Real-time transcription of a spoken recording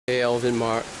Alvin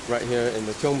Mart right here in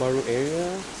the Tiong Bahru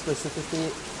area,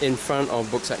 specifically in front of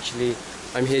books actually.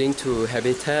 I'm heading to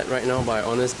Habitat right now by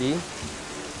honestbee.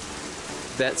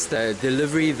 That's the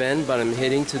delivery van, but I'm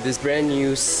heading to this brand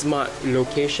new smart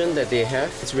location that they have.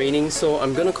 It's raining, so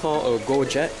I'm gonna call a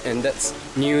GoJet, and that's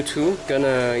new too.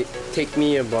 Gonna take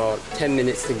me about 10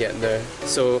 minutes to get there.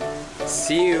 So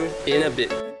see you in a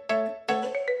bit.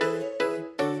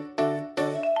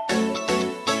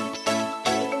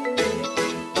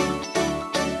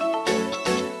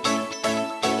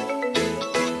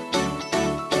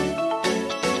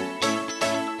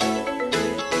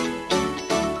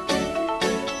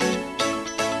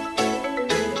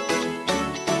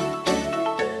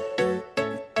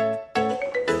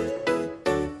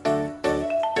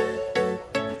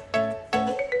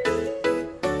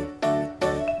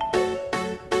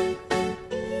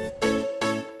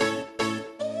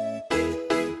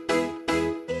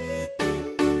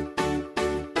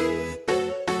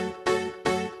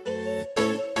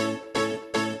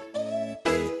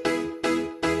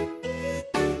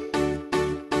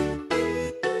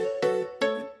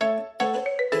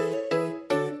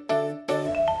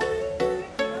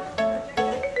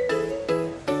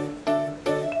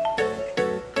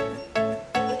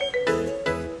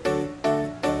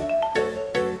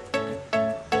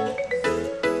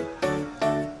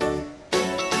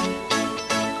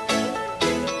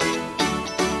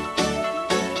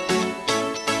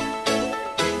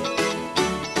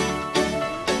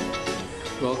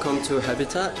 Welcome to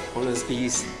Habitat,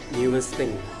 honestbee's newest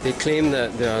thing. They claim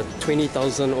that there are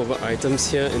 20,000 over items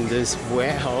here in this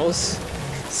warehouse.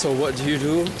 So what do you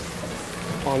do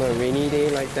on a rainy day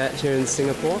like that here in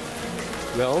Singapore?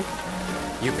 Well,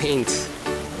 you paint.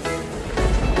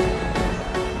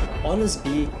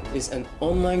 honestbee is an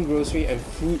online grocery and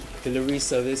food delivery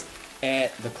service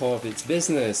at the core of its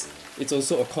business. It's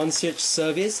also a concierge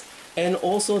service and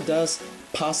also does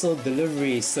parcel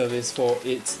delivery service for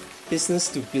its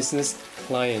business-to-business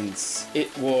clients.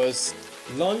 It was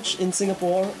launched in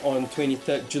Singapore on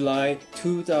 23rd July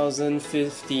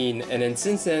 2015, and then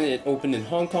since then it opened in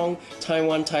Hong Kong,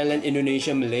 Taiwan, Thailand,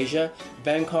 Indonesia, Malaysia,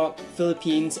 Bangkok,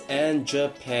 Philippines and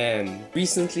Japan.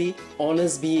 Recently,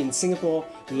 honestbee in Singapore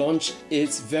launched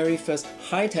its very first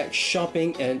high-tech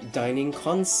shopping and dining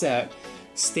concept.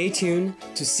 Stay tuned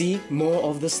to see more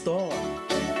of the store.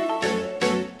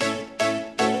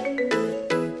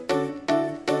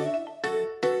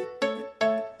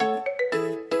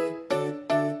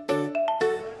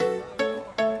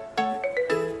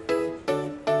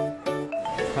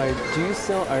 Hi, do you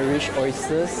sell Irish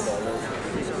oysters?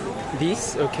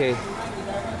 These? Okay.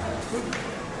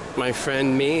 My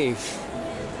friend Maeve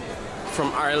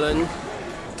from Ireland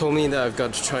told me that I've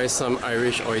got to try some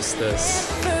Irish oysters.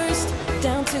 First,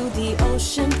 down to the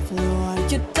ocean floor,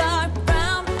 your dark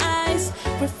brown eyes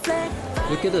reflect.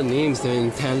 Look at the names, they're in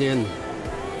Italian.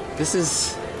 This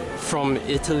is from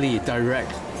Italy,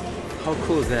 direct. How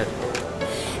cool is that?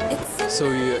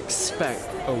 So you expect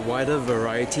a wider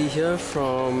variety here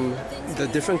from the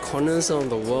different corners of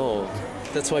the world.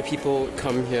 That's why people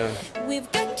come here. We've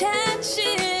got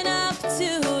catching up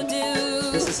to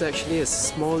do. This is actually a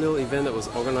small little event that was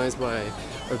organized by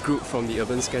a group from the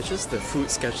Urban Sketches, the Food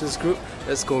Sketches group.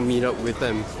 Let's go meet up with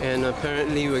them. And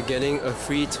apparently we're getting a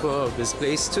free tour of this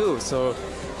place too. So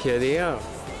here they are.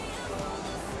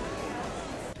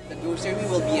 The grocery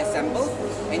will be assembled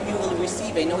and you will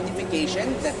receive a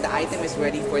notification that the item is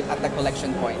ready for it at the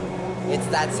collection point. It's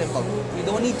that simple. You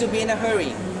don't need to be in a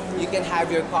hurry. You can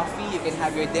have your coffee, you can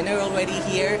have your dinner already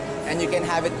here, and you can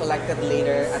have it collected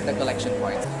later at the collection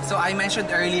point. So I mentioned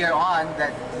earlier on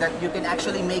that you can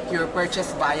actually make your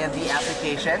purchase via the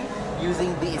application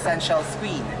using the essential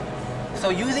screen. So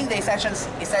using the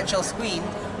essential screen,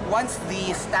 once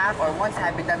the staff or once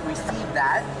Habitat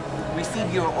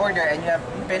receive your order and you have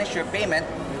finished your payment,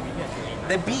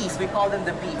 the bees, we call them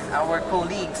the bees, our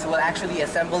colleagues will actually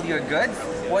assemble your goods.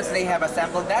 Once they have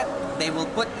assembled that, they will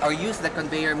put or use the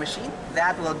conveyor machine.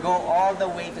 That will go all the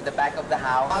way to the back of the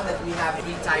house. Now that we have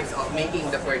 3 types of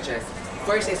making the purchase.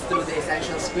 First is through the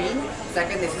essential screen.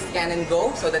 Second is scan and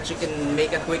go so that you can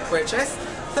make a quick purchase.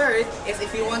 Third is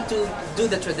if you want to do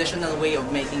the traditional way of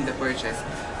making the purchase.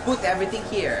 Put everything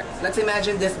here. Let's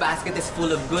imagine this basket is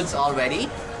full of goods already.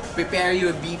 Prepare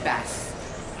your bee pass.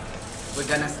 We're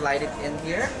gonna slide it in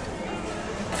here.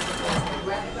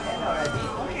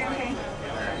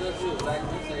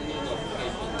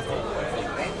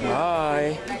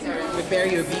 Bye. Prepare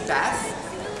your bee pass.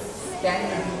 Scan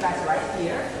your bee pass right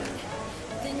here.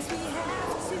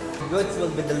 Goods will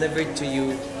be delivered to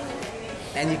you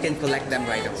and you can collect them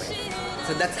right away.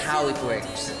 So that's how it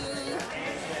works.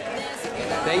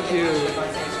 Thank you.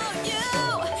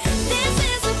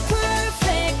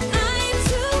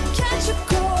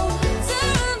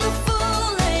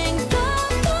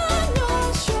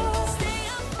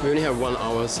 have 1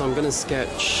 hour, so I'm gonna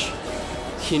sketch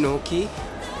Hinoki,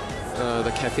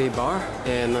 the cafe bar,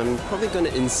 and I'm probably gonna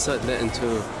insert that into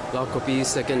Lau Kopi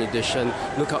 2nd edition.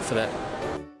 Look out for that.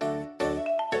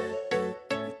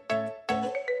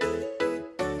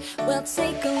 We'll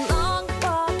take a long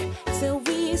walk till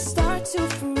we start to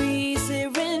freeze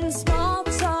here in small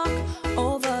talk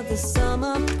over the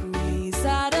summer breeze.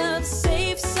 Out of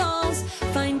safe zones,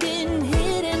 finding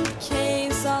hidden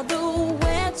caves, all the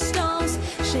wet stones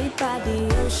shaped by the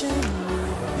ocean.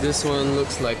 This one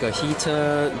looks like a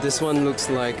heater. This one looks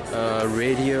like a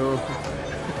radio.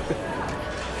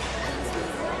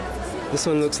 This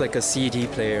one looks like a CD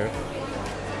player.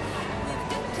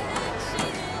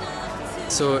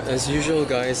 So as usual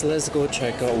guys, let's go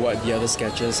check out what the other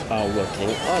sketches are working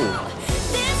on.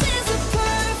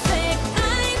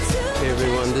 Hey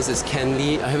everyone, this is Ken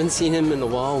Lee. I haven't seen him in a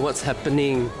while. What's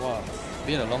happening? Wow,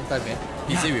 been a long time, man.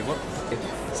 Busy with work.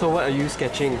 So what are you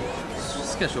sketching?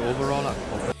 Sketch the overall lah.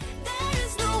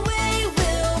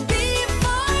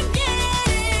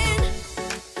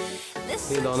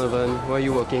 Hey Donovan, what are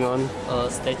you working on?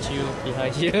 A statue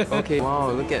behind here. Okay.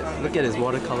 Wow, look at his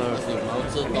watercolor.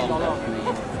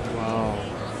 Wow.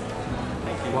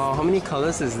 Wow, how many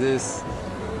colors is this?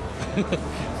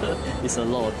 It's a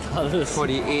lot of colors.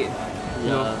 48. Yeah,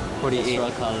 No, 48.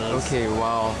 extra colors. Okay,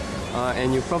 wow.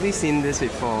 And you've probably seen this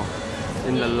before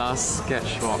in the last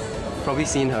sketch walk. Probably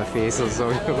seen her face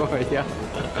also. Yeah.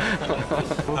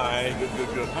 Hi,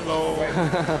 good. Hello.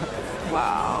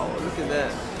 Wow, look at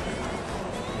that.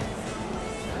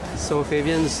 So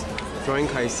Fabian's drawing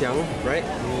Kai Xiang, right?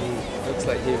 Looks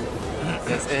like him.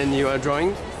 Yes, and you are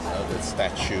drawing? The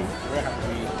statue.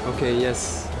 Okay,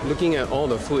 yes. Looking at all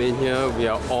the food in here, we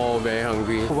are all very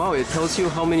hungry. Wow, it tells you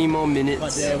how many more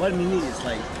minutes. But 1 minute is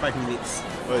like 5 minutes.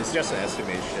 Well, it's just an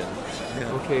estimation.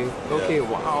 Okay,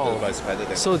 wow. But it's better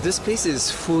than. So this place is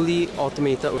fully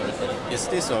automated. Is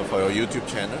this for your YouTube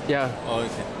channel? Yeah, Oh,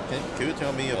 okay. Can you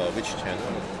tell me which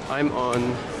channel? I'm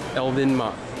on Alvin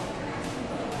Mark.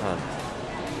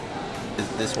 Is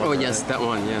this one? Oh right? yes, that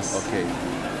one, yes. Okay.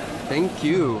 Thank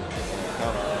you.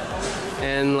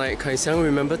 And like Kai Xiang,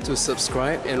 remember to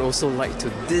subscribe and also like to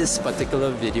this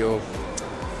particular video.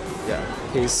 Yeah.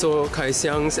 Okay, so Kai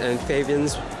Xiang's and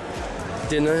Fabian's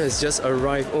dinner has just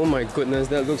arrived. Oh my goodness,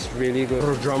 that looks really good.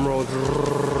 Drum roll.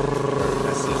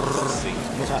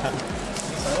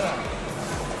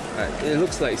 It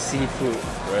looks like seafood.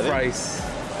 Really? Fries.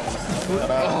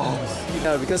 Oh.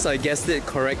 Yeah, because I guessed it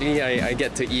correctly, I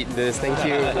get to eat this. Thank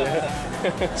you.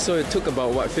 So it took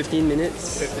about what, 15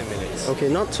 minutes? 15 minutes. Okay,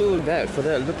 not too bad for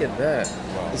that. Look at that.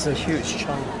 It's a huge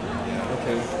chunk.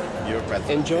 Okay. You're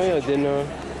better. Enjoy your dinner.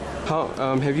 How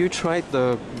have you tried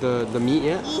the meat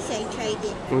yet? Yes, I tried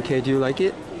it. Okay, do you like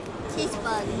it? Tastes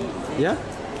burnt. Yeah?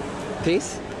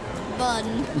 Taste?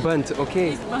 Burnt. Burnt,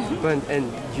 okay. Burnt.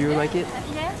 And do you like it?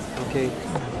 Yes. Okay.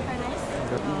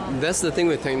 That's the thing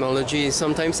with technology.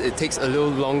 Sometimes it takes a little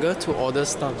longer to order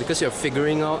stuff because you're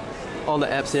figuring out all the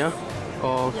apps, yeah?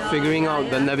 Or figuring out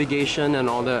the navigation and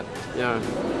all that. Yeah.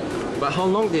 But how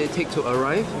long did it take to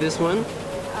arrive, this one?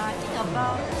 I think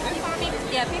about 15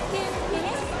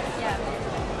 minutes.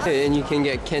 Yeah. Okay, and you can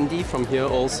get candy from here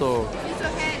also.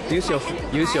 Use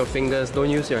your fingers, don't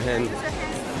use your hand.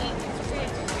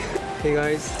 Hey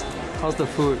guys, how's the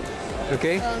food?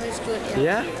 Okay? It's good.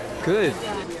 Yeah? Good.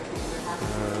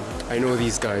 I know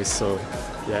these guys, so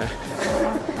yeah.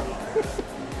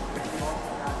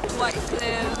 Like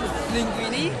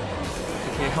linguine.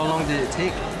 Okay, how long did it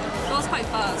take? It was quite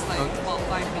fast, like about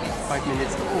 5 minutes. 5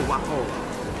 minutes. Oh wow.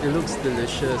 It looks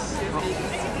delicious.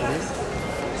 Yes?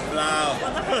 Wow.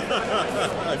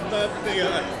 Nothing.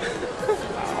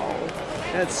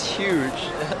 That's huge.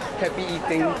 Happy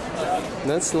eating.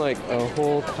 That's like a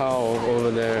whole cow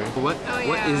over there. What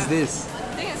is this?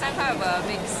 I think it's some kind of a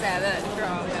mixed salad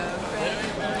from the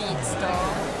Leat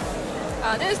store.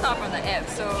 This is not from the app,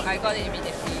 so I got it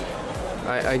immediately.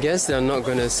 I guess they're not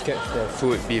gonna sketch their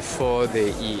food before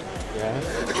they eat. Yeah.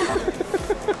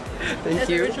 Thank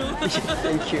you.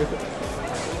 Thank you.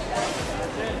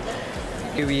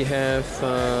 Okay, we have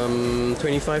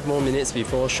 25 more minutes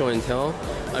before show and tell.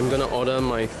 I'm gonna order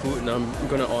my food and I'm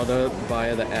gonna order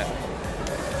via the app.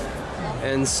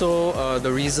 And so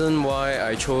the reason why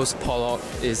I chose pollock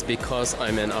is because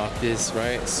I'm an artist,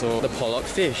 right? So the pollock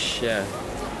fish, yeah.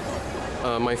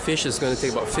 My fish is going to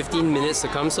take about 15 minutes to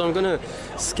come, so I'm going to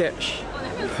sketch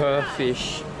her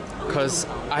fish because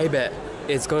I bet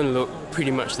it's going to look pretty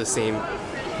much the same.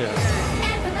 Yeah.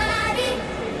 Everybody,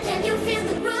 can you feel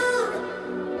the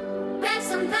groove? Grab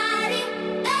somebody,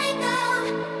 let it go.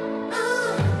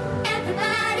 Ooh,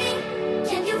 everybody,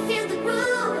 can you feel the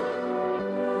groove?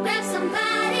 Grab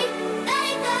somebody,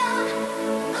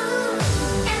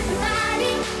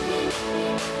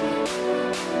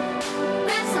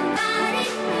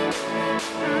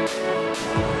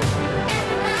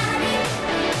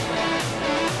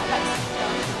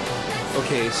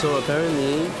 so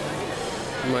apparently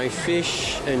my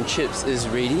fish and chips is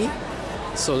ready.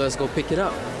 So let's go pick it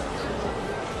up.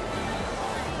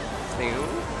 Thank you.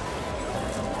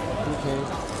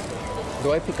 Okay.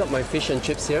 Do I pick up my fish and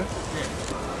chips here?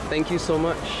 Thank you so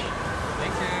much.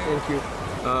 Thank you. Thank you.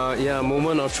 Yeah,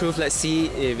 moment of truth. Let's see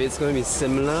if it's going to be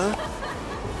similar.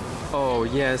 Oh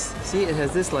yes. See, it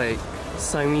has this like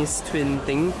Siamese twin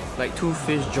thing, like two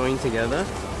fish joined together,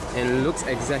 and it looks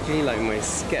exactly like my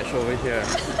sketch over here.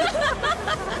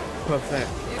 Perfect.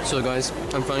 So guys,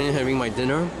 I'm finally having my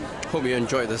dinner. Hope you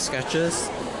enjoyed the sketches.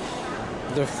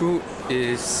 The food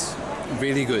is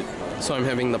really good. So I'm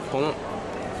having the pork,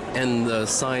 and the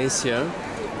size here,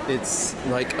 it's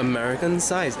like American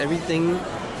size. Everything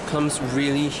comes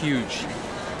really huge.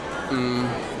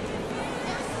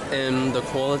 And the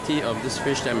quality of this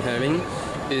fish that I'm having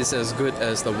is as good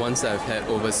as the ones that I've had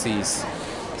overseas.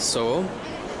 So,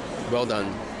 well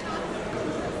done.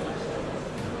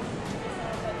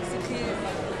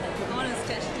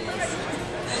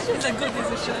 It's a good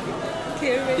decision.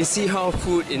 You see how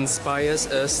food inspires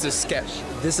us to sketch?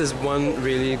 This is one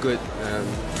really good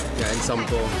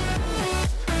example.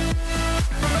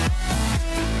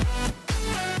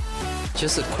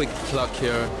 Just a quick plug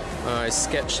here. I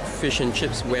sketched fish and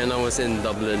chips when I was in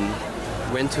Dublin.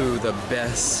 Went to the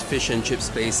best fish and chips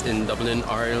place in Dublin,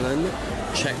 Ireland.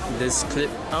 Check this clip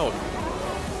out.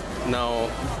 Now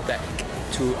back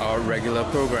to our regular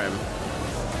program.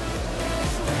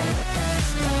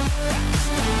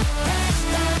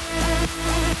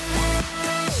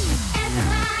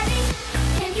 Everybody,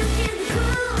 can you feel the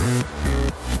groove?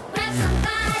 Grab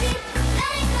somebody,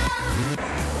 let it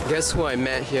go. Guess who I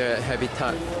met here at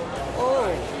Habitat?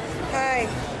 Oh, hi.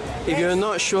 If you're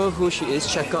not sure who she is,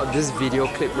 check out this video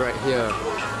clip right here.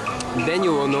 Then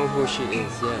you will know who she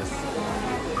is, yes.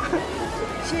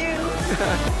 Cheers.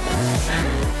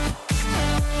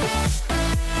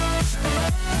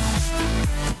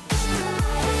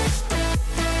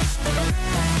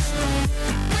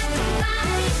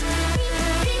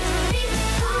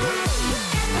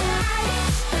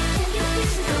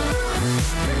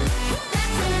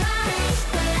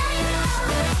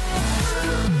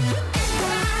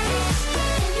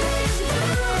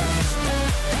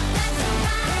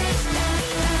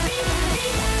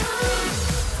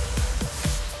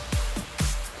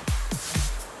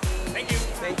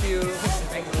 Thank you.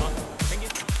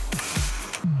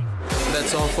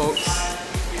 That's all, folks.